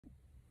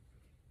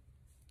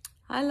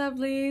Hi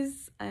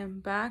lovelies, I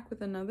am back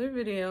with another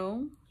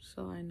video.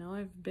 So I know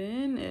I've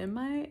been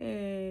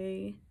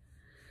MIA,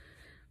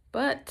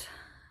 but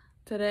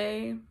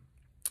today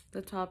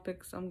the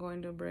topics I'm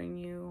going to bring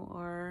you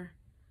are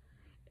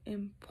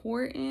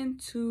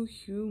important to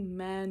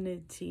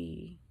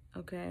humanity,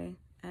 okay?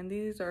 And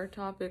these are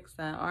topics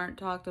that aren't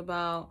talked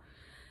about.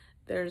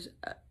 There's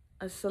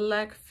a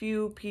select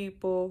few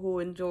people who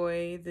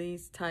enjoy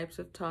these types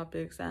of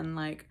topics, and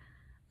like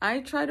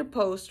I try to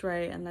post,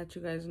 right, and let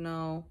you guys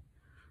know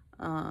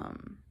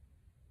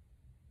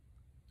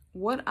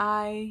what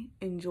I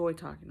enjoy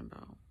talking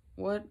about,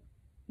 what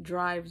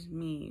drives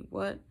me,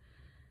 what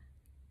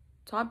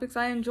topics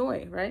I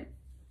enjoy, right?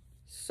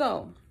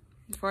 So,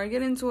 before I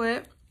get into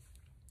it,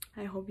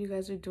 I hope you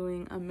guys are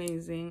doing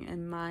amazing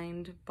in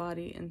mind,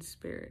 body, and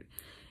spirit.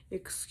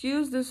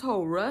 Excuse this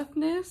whole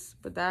roughness,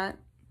 but that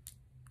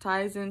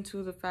ties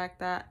into the fact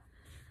that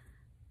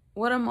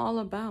what I'm all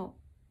about,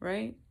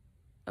 right?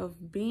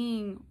 Of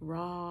being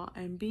raw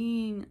and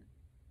being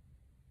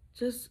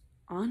just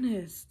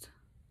honest,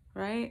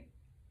 right?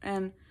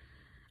 And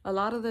a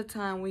lot of the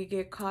time we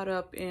get caught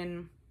up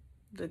in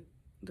the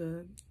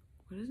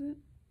what is it?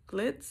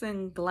 Glitz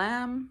and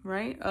glam,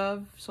 right,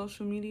 of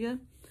social media.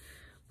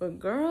 But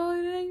girl,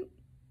 it ain't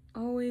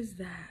always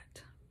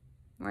that,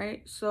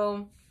 right?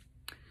 So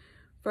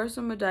first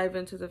I'm gonna dive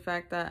into the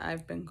fact that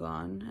I've been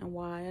gone and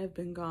why I've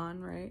been gone,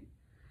 right?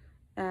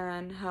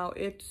 And how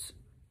it's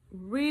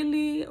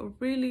really,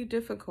 really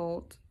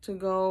difficult to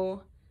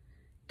go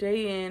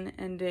day in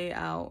and day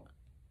out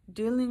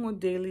dealing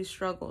with daily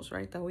struggles,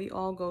 right, that we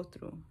all go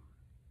through.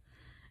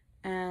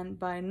 And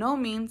by no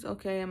means,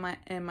 okay,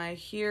 am I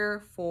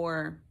here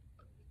for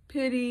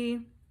pity,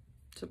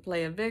 to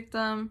play a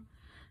victim?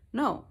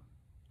 No.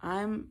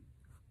 I'm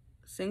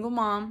a single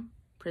mom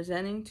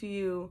presenting to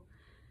you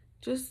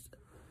just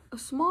a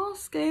small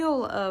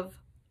scale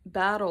of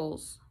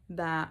battles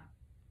that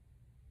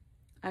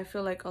I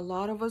feel like a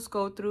lot of us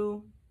go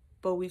through,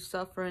 but we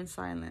suffer in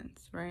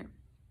silence, right?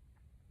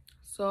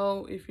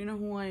 So if you know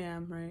who I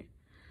am, right,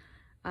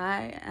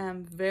 I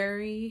am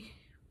very,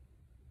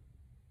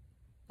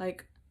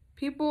 like,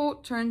 people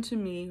turn to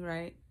me,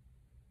 right,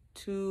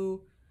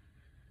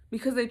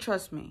 because they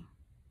trust me,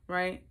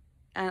 right?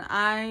 And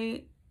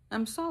I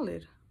am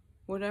solid.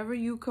 Whatever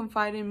you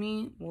confide in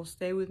me will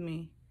stay with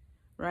me,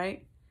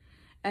 right?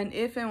 And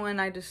if and when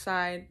I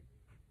decide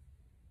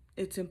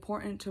it's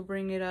important to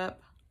bring it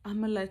up,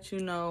 I'm gonna let you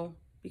know,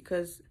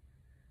 because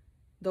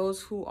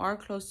those who are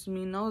close to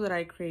me know that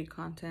I create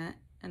content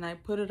and I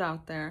put it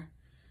out there.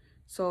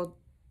 So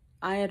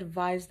I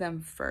advise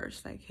them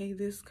first, like, hey,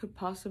 this could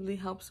possibly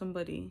help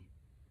somebody.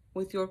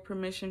 With your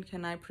permission,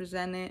 can I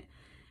present it?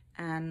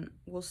 And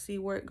we'll see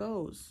where it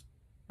goes,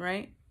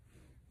 right?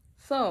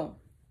 So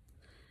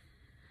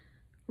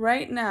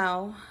right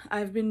now,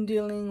 I've been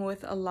dealing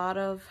with a lot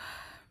of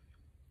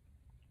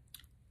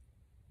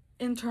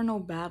internal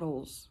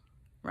battles,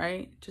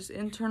 right? Just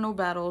internal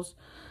battles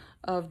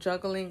of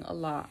juggling a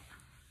lot.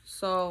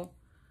 So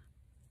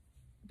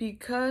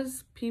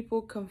because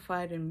people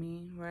confide in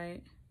me,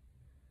 right?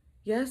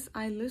 Yes,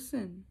 I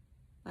listen.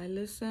 I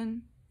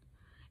listen,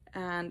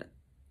 and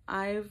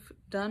I've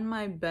done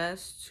my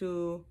best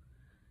to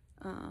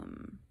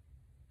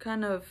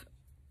kind of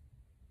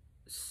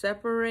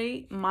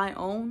separate my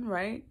own,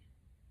 right,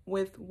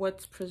 with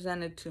what's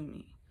presented to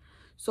me.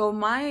 So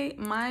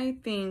my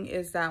thing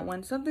is that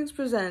when something's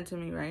presented to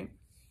me, right,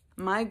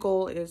 my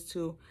goal is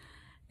to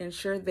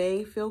ensure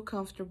they feel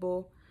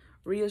comfortable,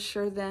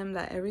 reassure them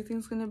that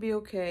everything's gonna be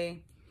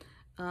okay,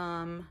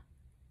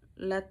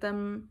 let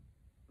them,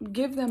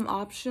 give them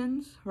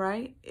options,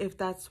 right, if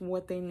that's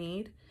what they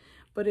need.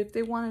 But if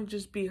they want to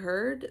just be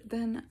heard,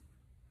 then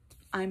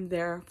I'm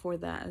there for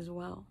that as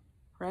well,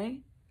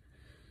 right?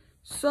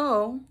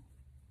 So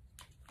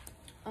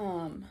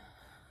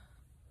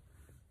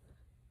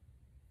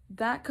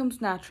that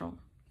comes natural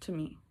to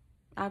me.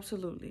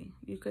 Absolutely.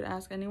 You could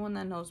ask anyone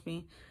that knows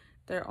me.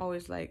 They're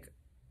always like,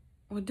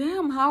 well,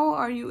 damn, how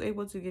are you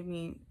able to give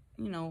me,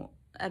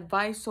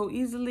 advice so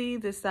easily,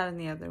 this, that, and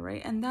the other,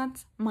 right? And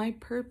that's my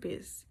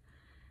purpose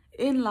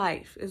in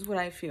life, is what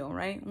I feel,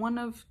 right? One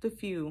of the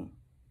few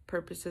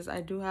purposes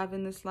I do have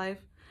in this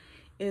life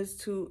is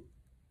to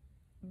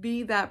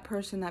be that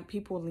person that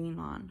people lean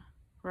on,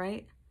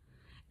 right?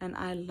 And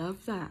I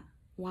love that.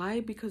 Why?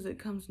 Because it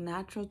comes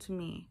natural to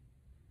me.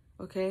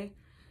 Okay?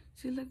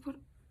 See, look, what,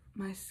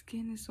 my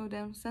skin is so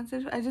damn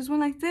sensitive. I just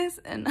went like this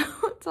and now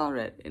it's all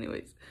red.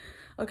 Anyways.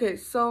 Okay,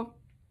 so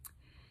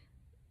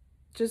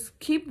just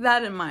keep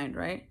that in mind,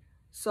 right?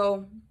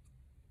 So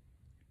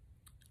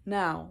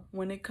now,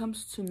 when it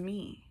comes to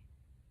me,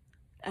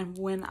 and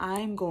when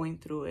I'm going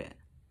through it,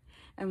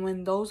 and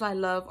when those I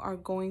love are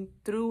going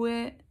through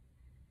it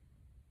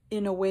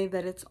in a way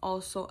that it's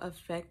also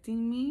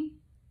affecting me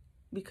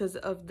because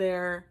of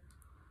their,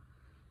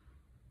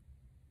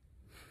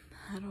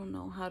 I don't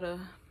know how to,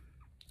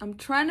 I'm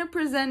trying to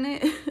present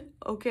it,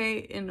 okay,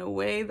 in a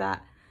way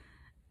that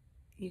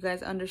you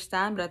guys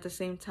understand, but at the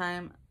same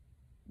time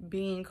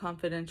being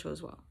confidential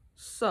as well.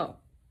 So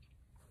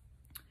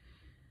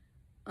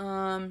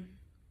I'm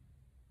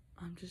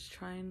just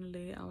trying to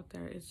lay it out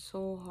there. It's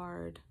so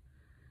hard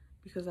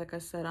because, like I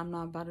said, I'm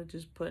not about to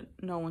just put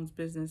no one's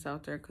business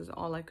out there because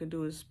all I could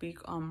do is speak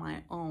on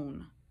my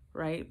own,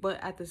 right?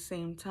 But at the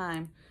same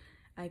time,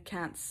 I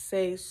can't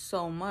say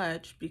so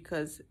much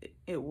because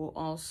it will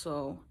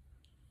also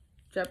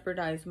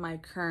jeopardize my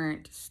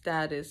current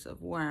status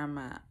of where I'm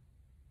at.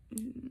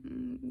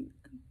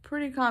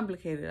 Pretty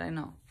complicated, I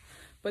know.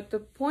 But the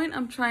point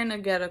I'm trying to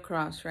get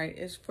across, right,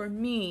 is for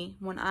me,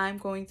 when I'm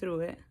going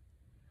through it,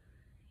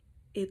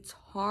 it's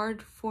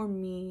hard for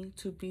me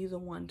to be the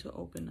one to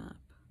open up.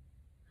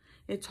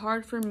 It's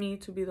hard for me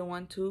to be the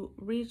one to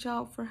reach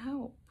out for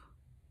help.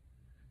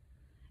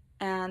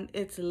 And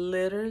it's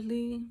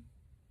literally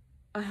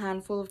a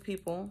handful of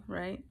people,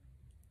 right,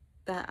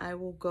 that I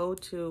will go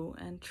to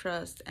and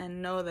trust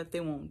and know that they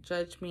won't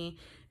judge me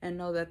and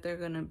know that they're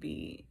going to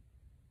be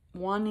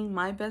wanting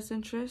my best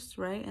interest,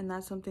 right? And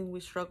that's something we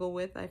struggle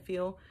with, I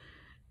feel,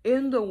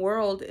 in the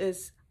world,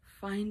 is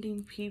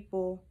finding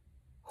people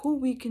who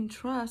we can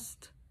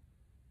trust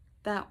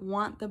that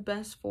want the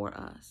best for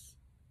us,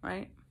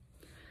 right?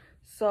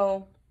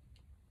 So,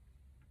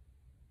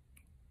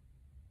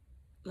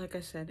 like I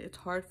said, it's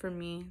hard for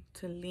me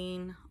to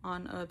lean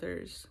on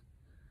others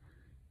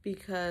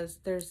because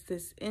there's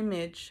this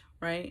image,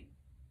 right,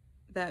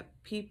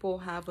 that people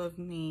have of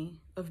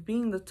me, of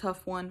being the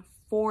tough one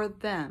for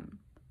them.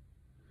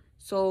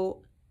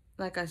 So,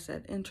 like I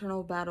said,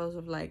 internal battles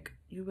of like,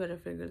 you better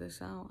figure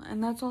this out.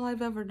 And that's all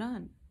I've ever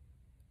done.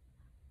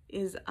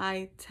 Is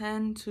I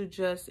tend to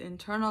just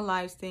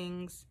internalize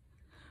things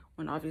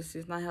when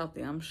obviously it's not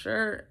healthy. I'm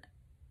sure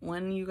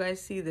when you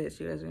guys see this,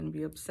 you guys are going to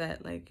be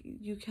upset. Like,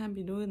 you can't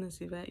be doing this,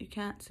 Yvette. You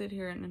can't sit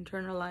here and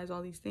internalize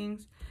all these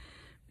things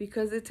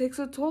because it takes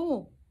a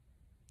toll,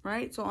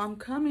 right? So I'm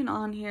coming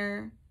on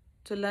here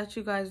to let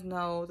you guys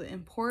know the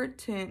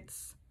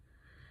importance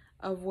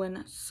of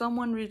when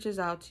someone reaches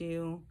out to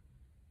you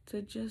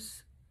to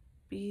just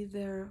be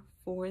there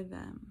for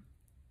them.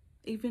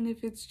 Even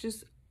if it's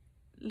just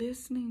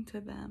listening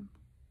to them.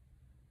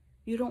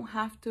 You don't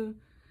have to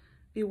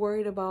be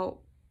worried about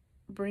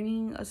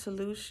bringing a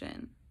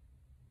solution.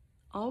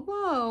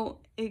 Although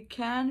it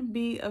can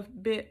be a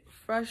bit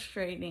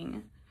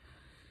frustrating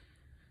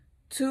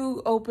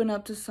to open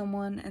up to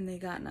someone and they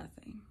got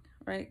nothing,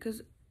 right?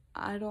 Because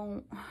I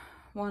don't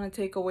want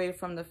to take away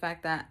from the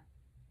fact that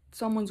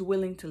someone's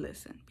willing to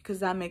listen, because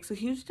that makes a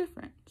huge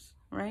difference,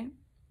 right?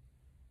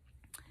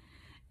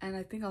 And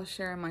I think I'll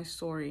share my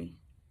story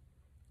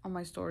on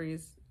my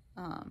stories,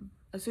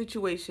 a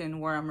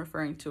situation where I'm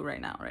referring to right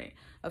now, right?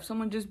 Of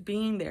someone just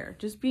being there,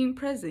 just being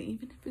present,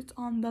 even if it's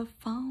on the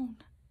phone,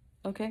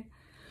 okay?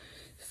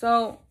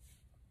 So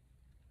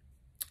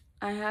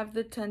I have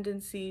the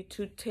tendency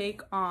to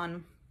take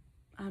on,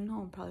 I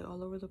know I'm probably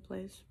all over the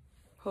place.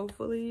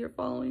 Hopefully you're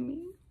following me.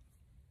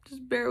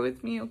 Just bear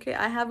with me, okay?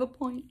 I have a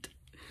point.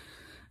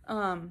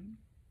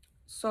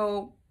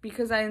 So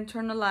because I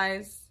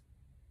internalize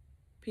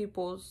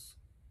people's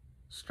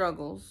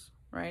struggles,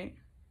 right?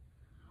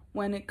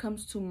 When it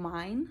comes to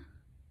mine,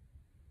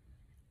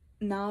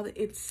 now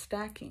it's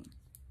stacking.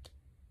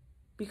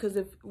 Because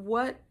if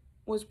what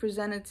was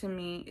presented to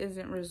me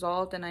isn't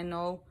resolved, and I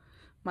know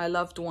my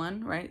loved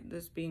one, right,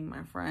 this being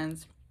my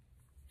friends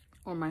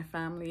or my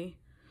family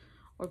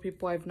or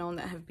people I've known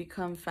that have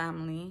become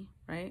family,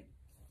 right?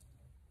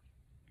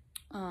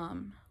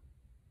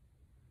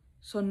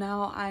 So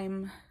now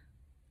I'm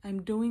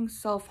doing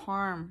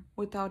self-harm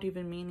without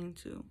even meaning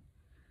to,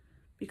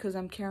 because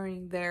I'm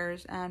carrying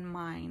theirs and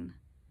mine,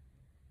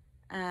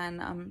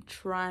 and I'm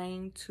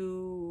trying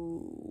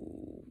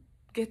to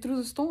get through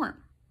the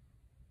storm,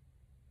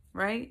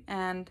 right?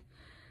 And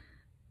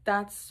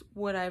that's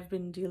what I've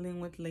been dealing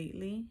with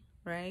lately,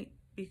 right?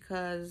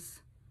 Because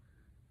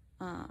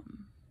a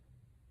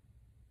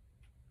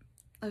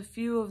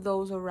few of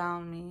those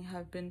around me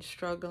have been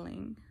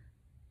struggling,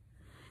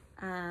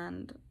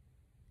 and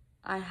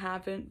I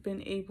haven't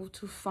been able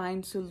to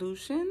find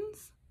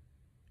solutions.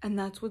 And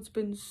that's what's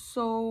been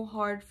so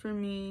hard for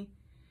me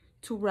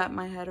to wrap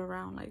my head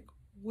around. Like,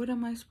 what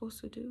am I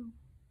supposed to do?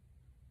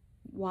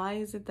 Why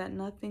is it that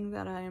nothing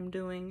that I am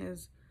doing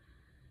is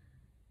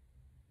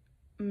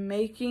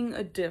making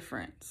a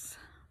difference?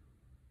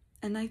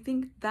 And I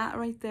think that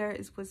right there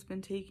is what's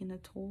been taking a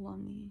toll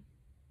on me.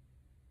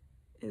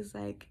 Is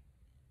like,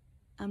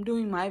 I'm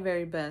doing my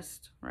very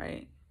best,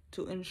 right,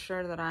 to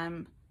ensure that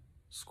I'm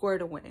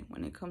squared away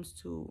when it comes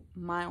to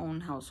my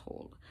own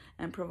household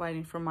and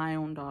providing for my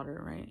own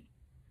daughter, right?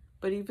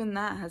 But even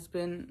that has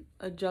been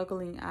a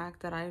juggling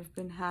act that I've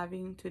been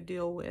having to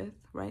deal with,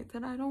 right?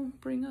 That I don't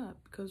bring up,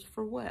 because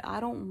for what? I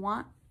don't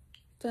want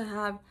to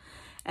have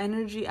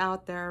energy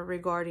out there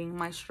regarding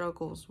my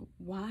struggles.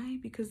 Why?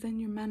 Because then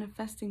you're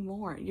manifesting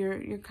more.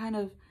 You're kind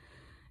of,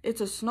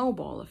 it's a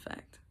snowball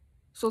effect.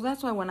 So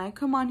that's why when I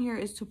come on here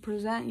is to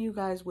present you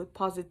guys with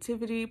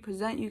positivity,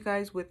 present you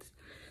guys with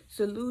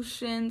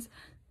solutions,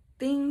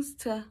 things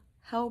to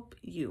help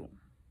you,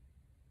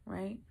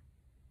 right?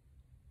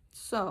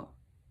 So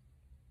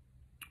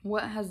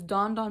what has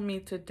dawned on me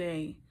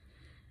today,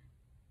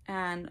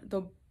 and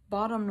the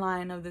bottom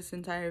line of this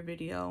entire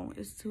video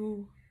is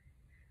to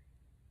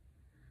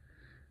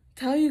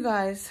tell you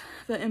guys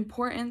the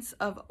importance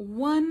of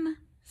one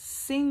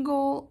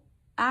single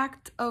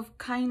act of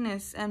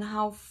kindness and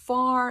how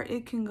far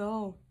it can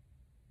go.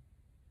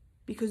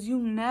 Because you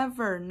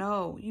never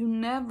know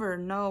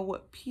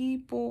what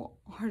people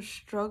are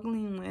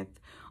struggling with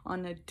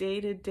on a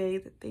day-to-day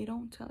that they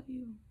don't tell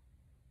you.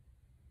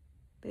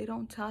 They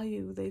don't tell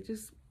you. They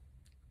just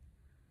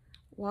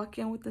walk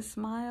in with a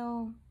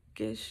smile,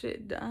 get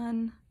shit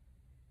done,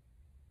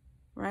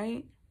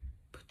 right?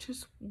 But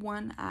just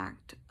one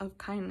act of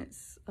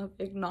kindness, of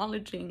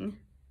acknowledging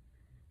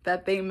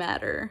that they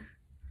matter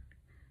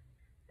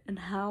and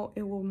how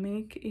it will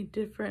make a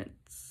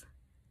difference.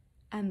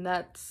 And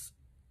that's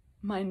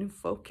my new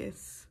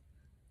focus.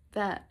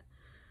 That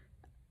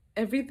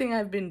everything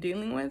I've been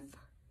dealing with,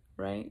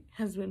 right,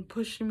 has been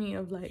pushing me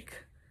of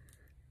like,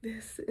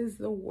 this is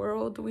the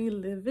world we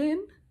live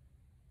in.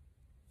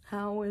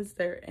 How is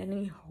there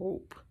any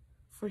hope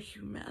for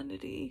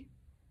humanity?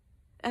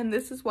 And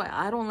this is why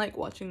I don't like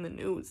watching the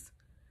news,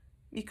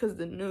 because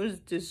the news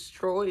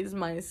destroys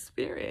my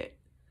spirit.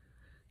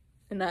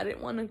 And I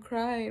didn't want to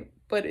cry,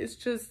 but it's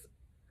just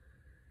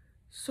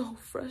so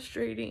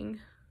frustrating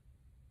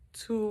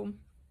to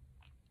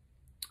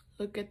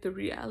look at the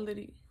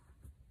reality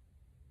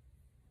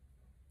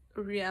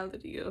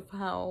of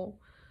how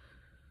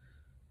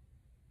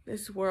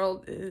this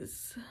world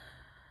is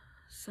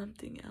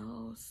something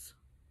else.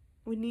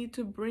 We need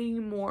to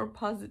bring more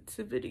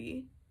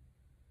positivity,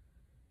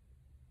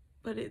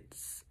 but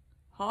it's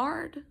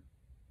hard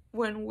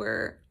when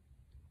we're,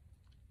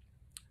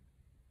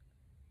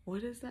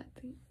 what is that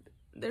thing?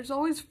 There's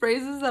always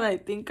phrases that I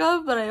think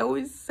of, but I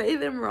always say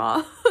them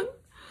wrong.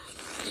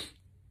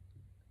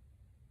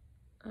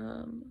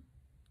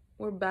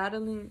 We're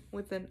battling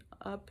with an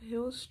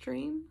uphill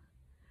stream,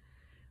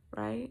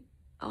 right?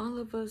 All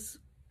of us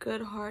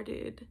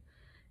good-hearted,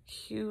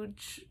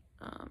 huge,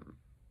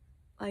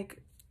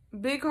 like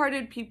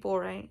big-hearted people,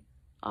 right?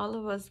 All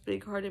of us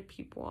big-hearted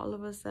people, all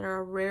of us that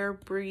are rare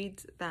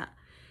breeds that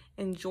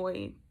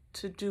enjoy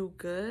to do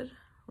good,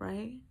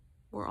 right?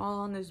 We're all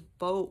on this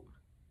boat,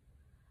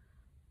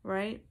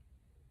 right?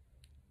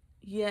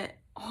 Yet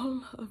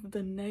all of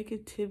the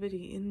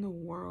negativity in the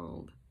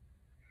world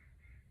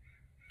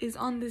is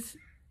on this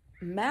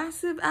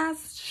massive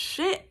ass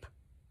ship,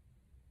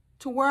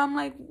 to where I'm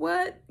like,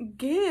 what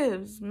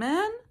gives,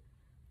 man?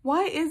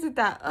 Why is it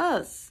that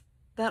us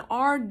that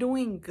are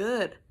doing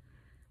good,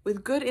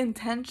 with good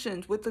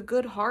intentions, with a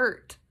good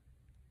heart,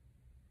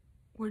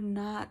 we're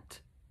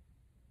not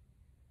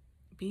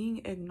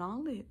being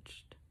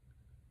acknowledged?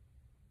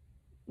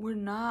 We're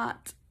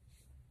not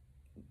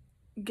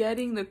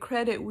getting the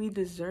credit we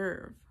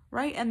deserve,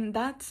 right? And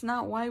that's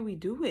not why we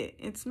do it.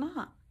 It's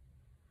not.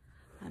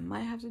 I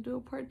might have to do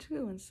a part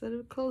 2 instead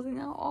of closing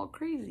out all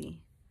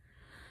crazy.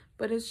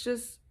 But it's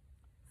just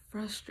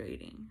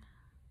frustrating.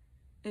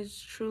 It's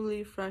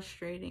truly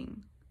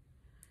frustrating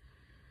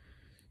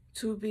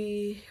to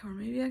be, or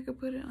maybe I could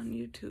put it on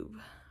YouTube.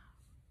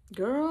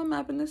 Girl, I'm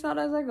mapping this out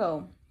as I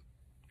go.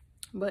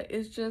 But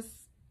it's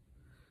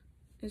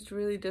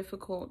really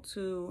difficult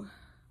to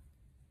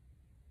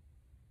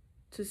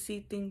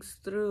see things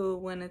through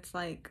when it's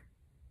like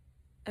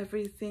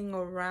everything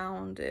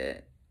around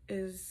it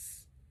is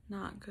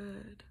not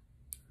good.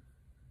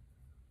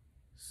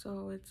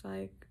 So it's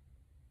like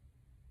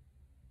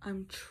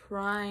I'm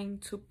trying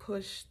to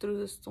push through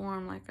the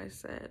storm, like I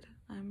said.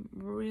 I'm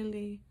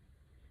really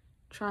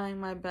trying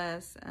my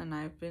best, and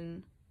I've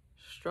been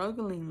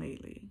struggling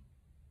lately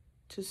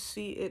to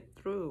see it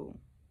through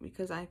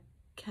because I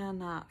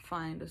cannot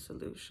find a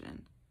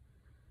solution,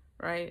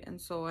 right?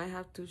 And so I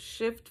have to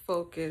shift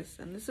focus,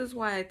 and this is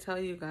why I tell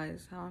you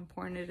guys how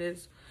important it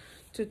is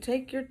to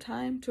take your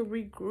time to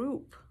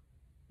regroup,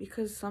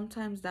 because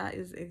sometimes that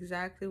is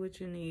exactly what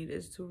you need,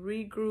 is to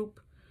regroup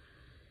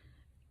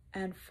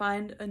and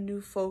find a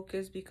new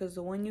focus, because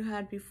the one you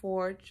had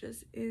before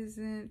just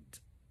isn't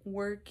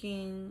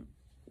working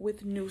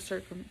with new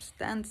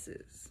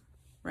circumstances,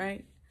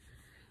 right?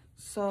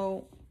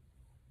 So,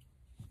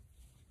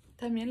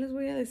 también les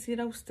voy a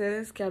decir a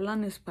ustedes que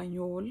hablan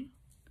español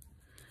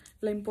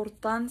la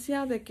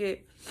importancia de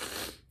que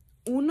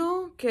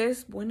uno que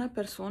es buena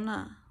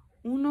persona,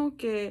 uno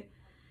que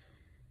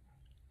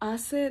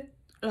hace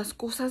las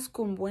cosas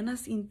con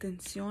buenas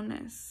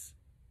intenciones,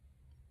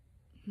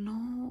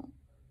 no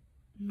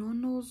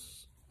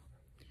nos...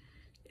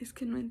 Es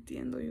que no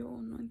entiendo.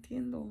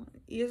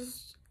 Y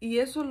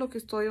eso es lo que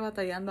estoy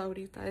batallando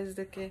ahorita, es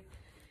de que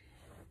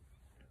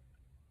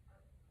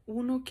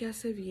uno que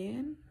hace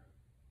bien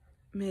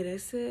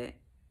merece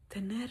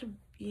tener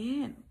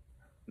bien,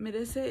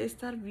 merece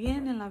estar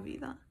bien en la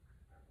vida.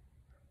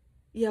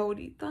 Y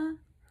ahorita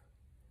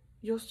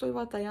yo estoy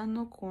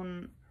batallando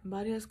con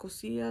varias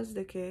cosillas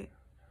de que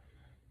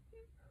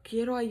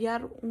quiero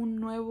hallar un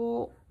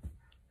nuevo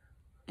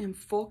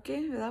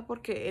enfoque, ¿verdad?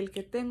 Porque el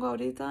que tengo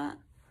ahorita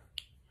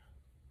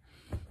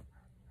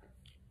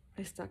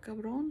está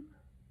cabrón.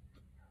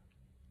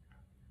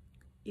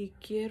 Y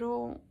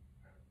quiero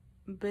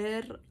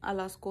ver a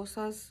las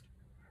cosas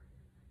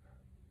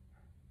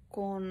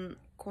con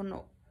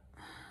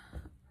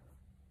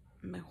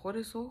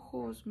mejores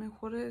ojos,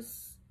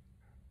 mejores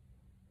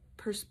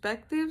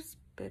perspectives,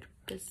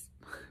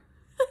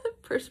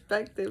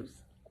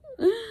 perspectives.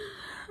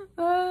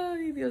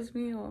 Ay, Dios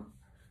mío.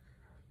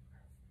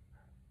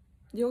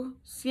 Yo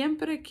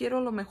siempre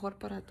quiero lo mejor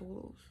para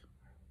todos,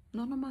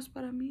 no nomás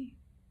para mí.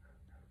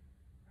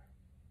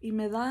 Y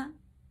me da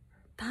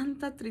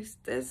tanta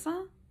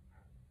tristeza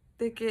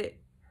de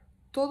que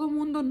todo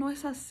mundo no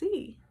es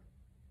así.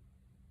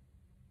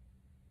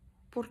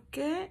 ¿Por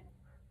qué?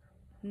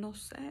 No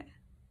sé.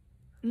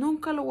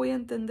 Nunca lo voy a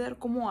entender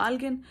cómo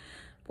alguien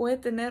puede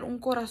tener un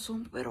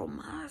corazón pero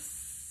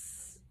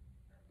más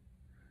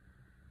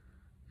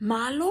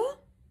malo,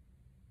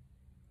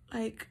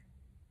 like,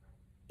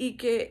 y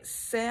que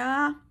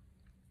sea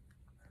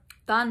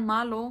tan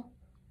malo,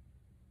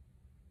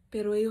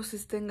 pero ellos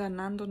estén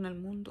ganando en el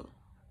mundo.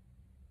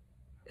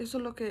 Eso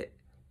es lo que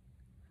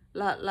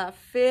la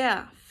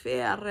fea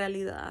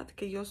realidad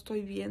que yo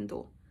estoy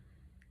viendo,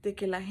 de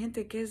que la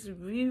gente que es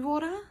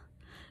víbora,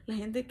 la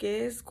gente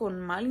que es con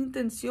mala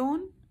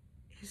intención,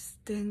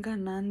 estén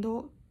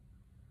ganando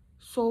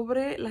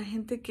sobre la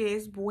gente que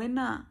es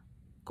buena,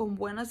 con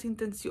buenas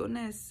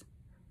intenciones.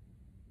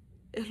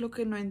 Es lo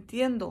que no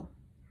entiendo.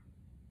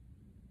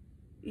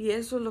 Y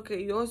eso es lo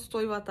que yo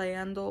estoy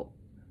batallando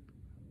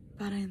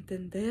para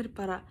entender,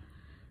 para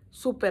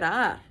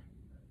superar.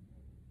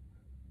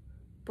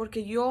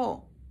 Porque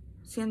yo,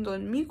 siendo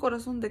en mi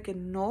corazón de que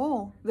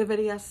no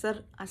debería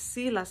ser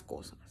así las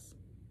cosas.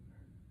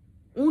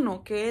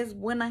 Uno que es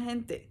buena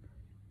gente,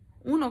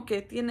 uno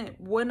que tiene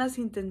buenas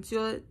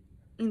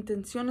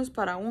intenciones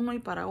para uno y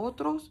para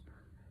otros,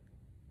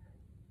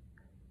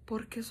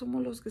 ¿por qué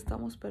somos los que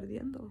estamos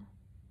perdiendo?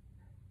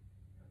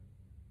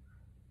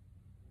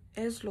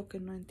 Es lo que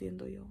no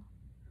entiendo yo.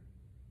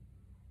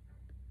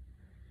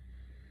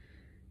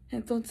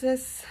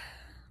 Entonces,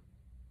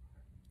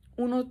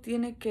 uno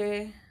tiene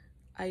que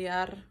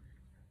hallar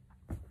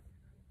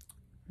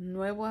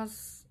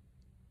nuevas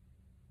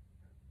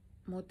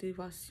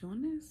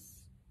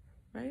motivaciones,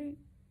 right?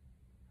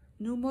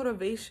 New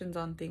motivations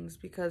on things,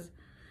 because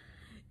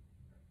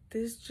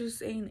this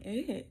just ain't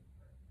it.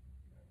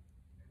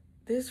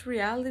 This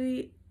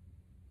reality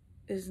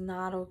is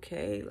not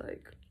okay,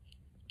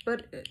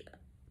 but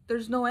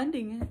there's no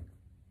ending it.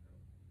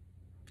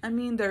 I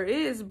mean, there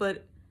is,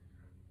 but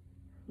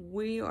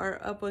we are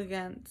up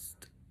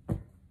against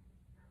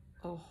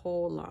a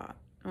whole lot.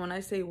 And when I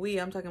say we,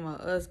 I'm talking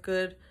about us,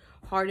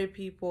 good-hearted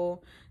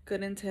people,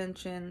 good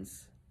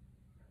intentions.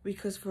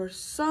 Because for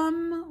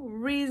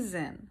some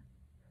reason,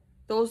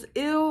 those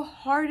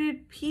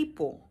ill-hearted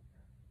people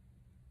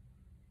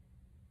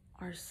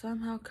are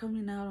somehow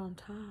coming out on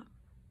top.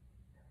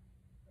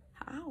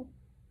 How?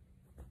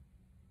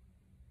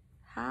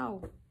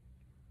 How?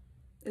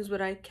 Is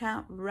what I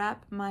can't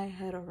wrap my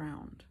head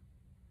around.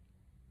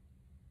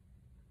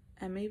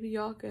 And maybe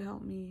y'all could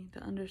help me to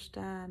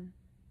understand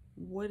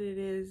what it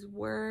is,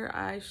 where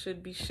I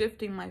should be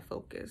shifting my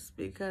focus,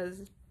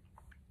 because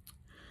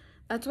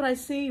that's what I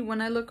see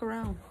when I look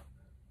around.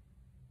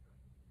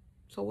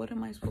 So what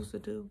am I supposed to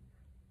do?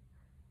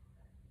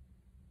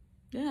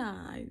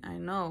 Yeah, I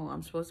know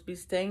I'm supposed to be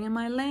staying in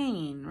my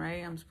lane,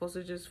 right? I'm supposed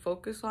to just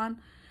focus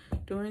on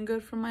doing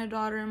good for my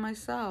daughter and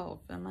myself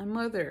and my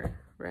mother,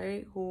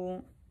 right?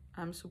 Who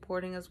I'm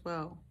supporting as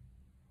well.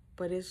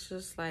 But it's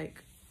just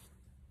like,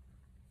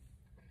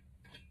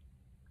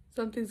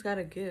 something's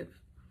gotta give.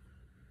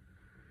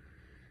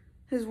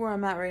 This is where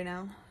I'm at right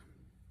now.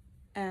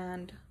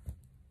 And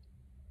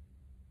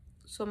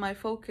so my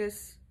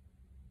focus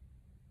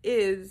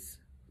is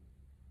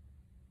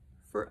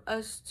for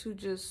us to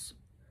just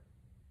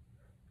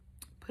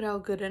put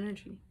out good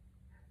energy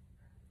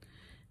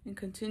and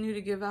continue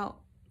to give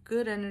out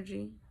good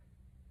energy,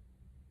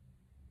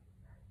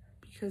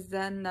 because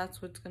then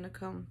that's what's gonna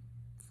come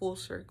full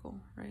circle,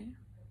 right?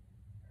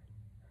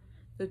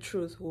 The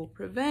truth will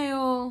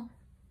prevail,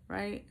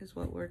 right, is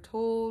what we're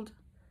told.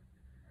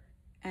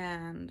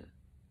 And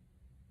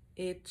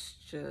it's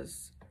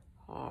just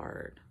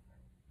hard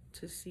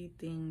to see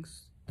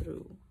things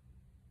through.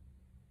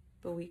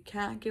 But we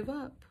can't give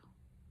up.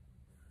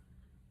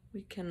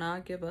 We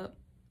cannot give up.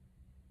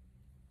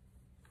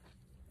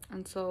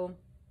 And so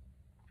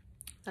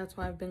that's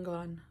why I've been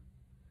gone.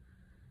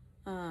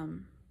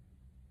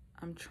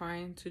 I'm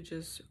trying to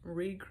just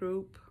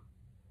regroup,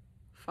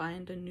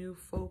 find a new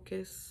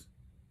focus.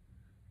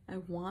 I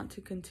want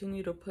to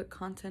continue to put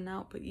content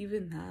out, but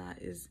even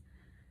that is,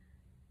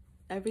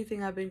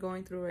 everything I've been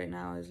going through right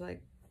now is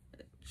like,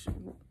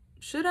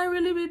 should I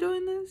really be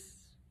doing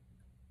this?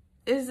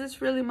 Is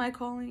this really my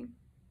calling?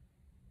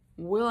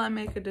 Will I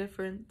make a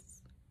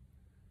difference?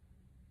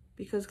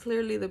 Because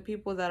clearly the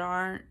people that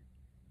aren't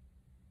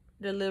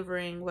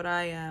delivering what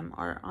I am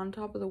are on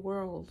top of the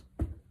world,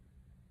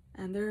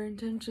 and their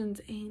intentions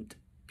ain't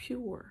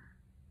pure.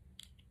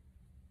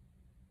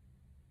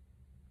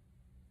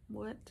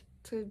 What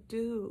to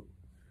do?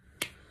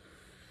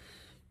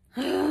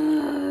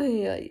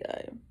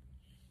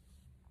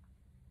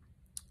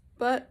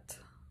 But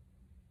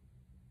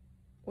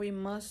we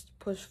must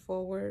push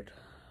forward.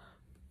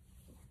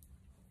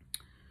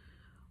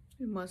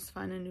 We must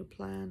find a new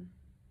plan.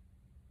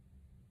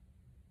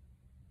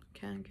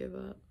 Can't give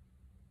up.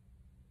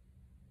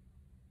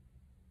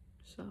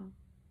 So,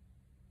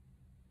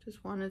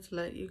 just wanted to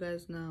let you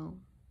guys know,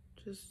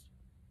 just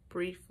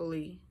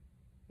briefly,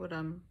 what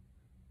I'm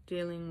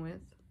dealing with.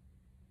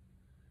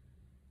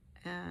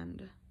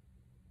 And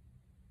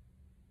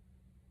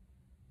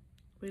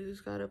we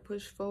just gotta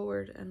push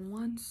forward, and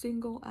one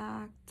single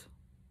act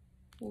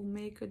will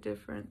make a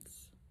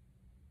difference.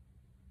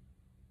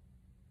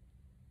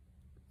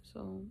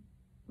 So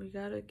we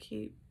gotta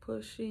keep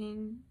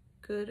pushing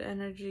good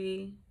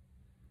energy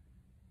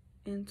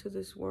into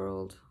this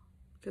world,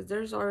 because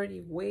there's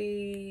already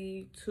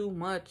way too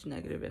much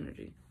negative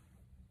energy.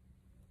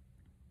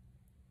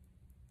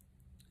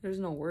 There's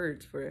no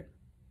words for it.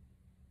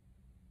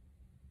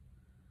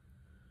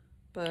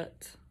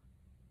 But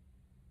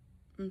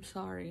I'm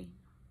sorry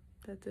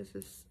that this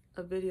is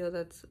a video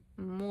that's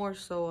more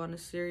so on a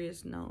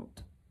serious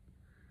note.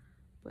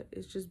 But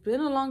it's just been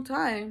a long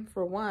time,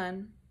 for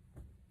one,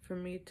 for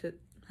me to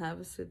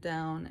have a sit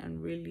down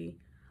and really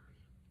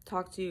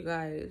talk to you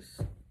guys.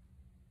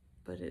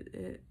 But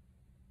it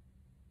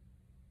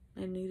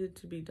needed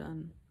to be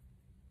done.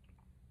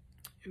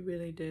 It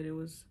really did. It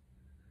was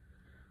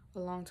a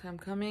long time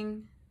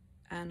coming.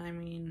 And I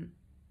mean,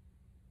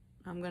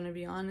 I'm gonna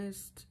be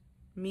honest,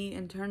 me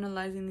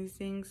internalizing these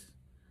things,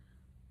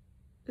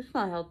 it's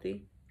not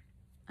healthy.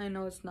 I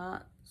know it's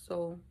not.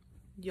 So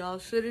y'all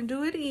shouldn't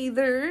do it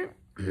either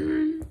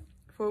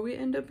before we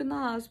end up in the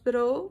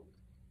hospital.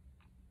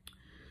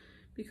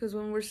 Because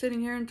when we're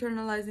sitting here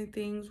internalizing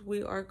things,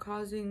 we are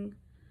causing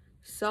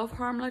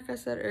self-harm, like I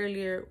said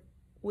earlier,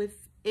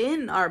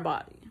 within our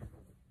body.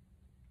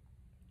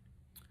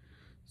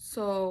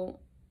 So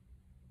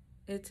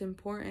it's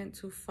important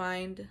to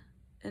find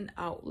an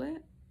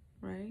outlet,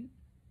 right?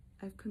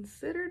 I've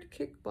considered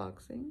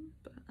kickboxing,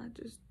 but I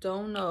just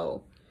don't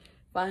know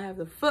if I have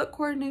the foot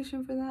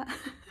coordination for that.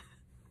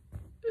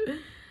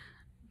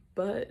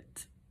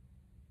 But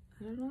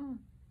I don't know.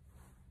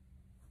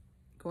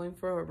 Going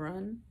for a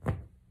run,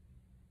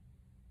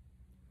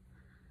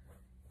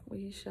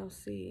 we shall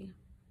see.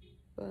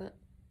 But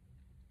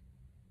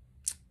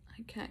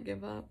I can't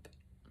give up.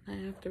 I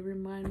have to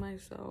remind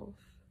myself.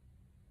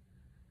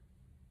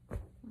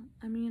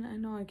 I mean, I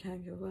know I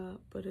can't give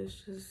up, but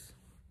it's just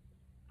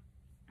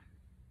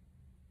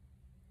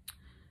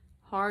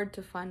hard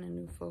to find a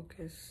new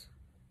focus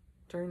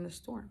during the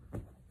storm,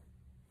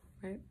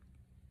 right?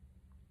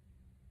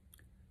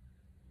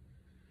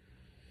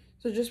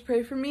 So just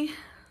pray for me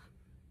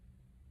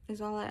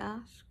is all I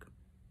ask.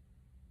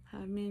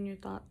 Have me in your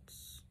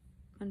thoughts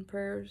and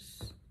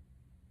prayers.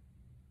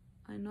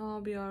 I know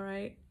I'll be all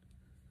right.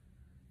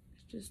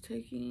 It's just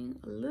taking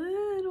a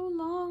little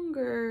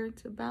longer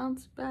to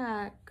bounce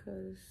back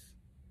because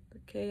the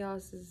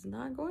chaos is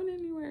not going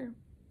anywhere.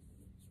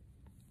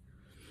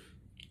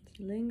 It's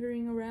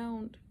lingering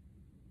around.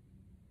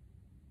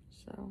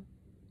 So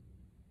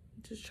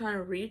I'm just trying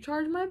to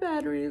recharge my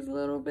batteries a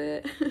little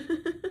bit.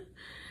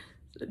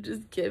 So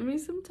just give me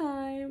some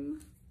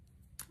time.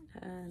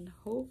 And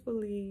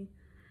hopefully,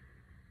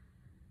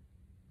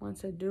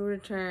 once I do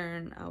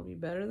return, I'll be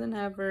better than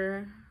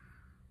ever.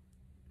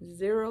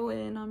 Zero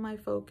in on my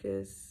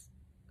focus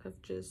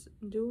of just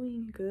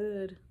doing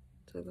good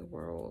to the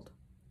world.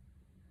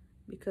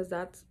 Because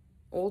that's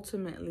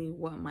ultimately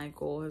what my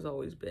goal has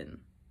always been.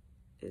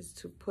 Is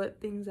to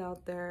put things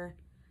out there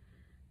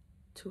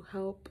to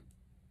help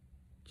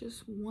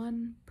just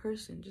one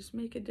person. Just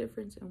make a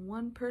difference in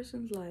one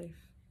person's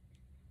life.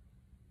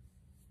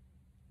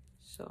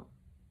 So,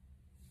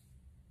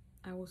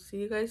 I will see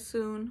you guys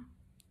soon.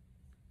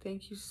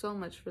 Thank you so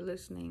much for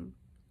listening.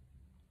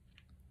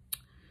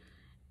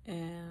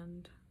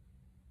 And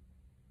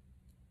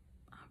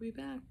I'll be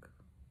back.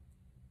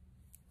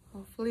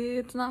 Hopefully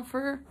it's not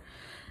for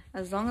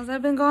as long as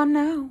I've been gone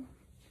now.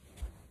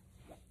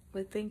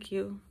 But thank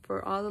you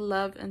for all the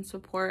love and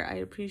support. I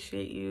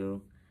appreciate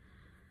you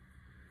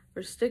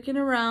for sticking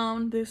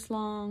around this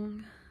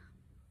long.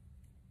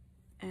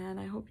 And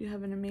I hope you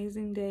have an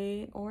amazing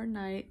day or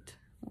night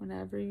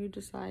whenever you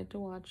decide to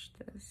watch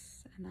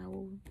this. And I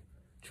will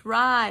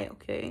try,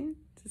 okay,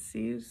 to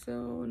see you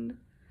soon.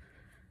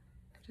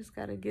 I just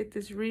gotta get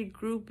this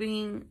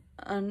regrouping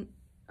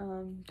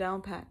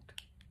down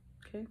packed,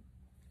 okay?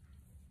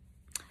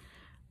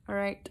 All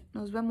right,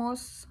 nos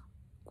vemos.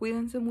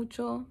 Cuídense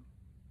mucho.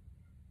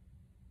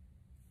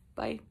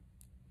 Bye.